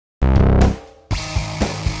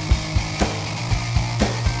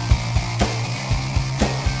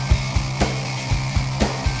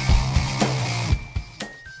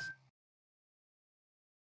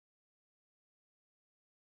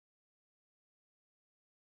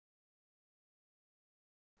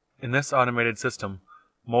In this automated system,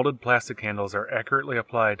 molded plastic handles are accurately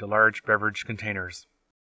applied to large beverage containers.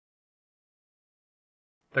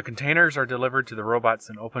 The containers are delivered to the robots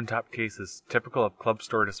in open-top cases, typical of club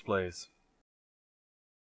store displays.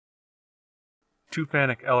 2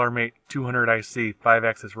 FANUC LR Mate 200 IC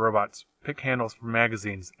 5-axis robots pick handles from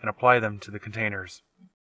magazines and apply them to the containers.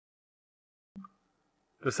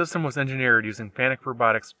 The system was engineered using FANUC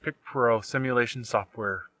Robotics Pick Pro simulation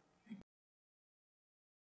software.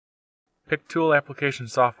 Pick Tool application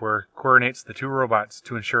software coordinates the two robots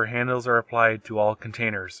to ensure handles are applied to all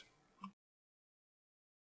containers.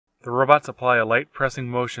 The robots apply a light pressing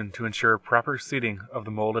motion to ensure proper seating of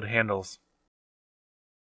the molded handles.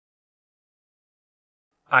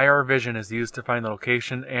 IR vision is used to find the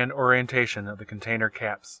location and orientation of the container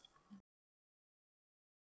caps.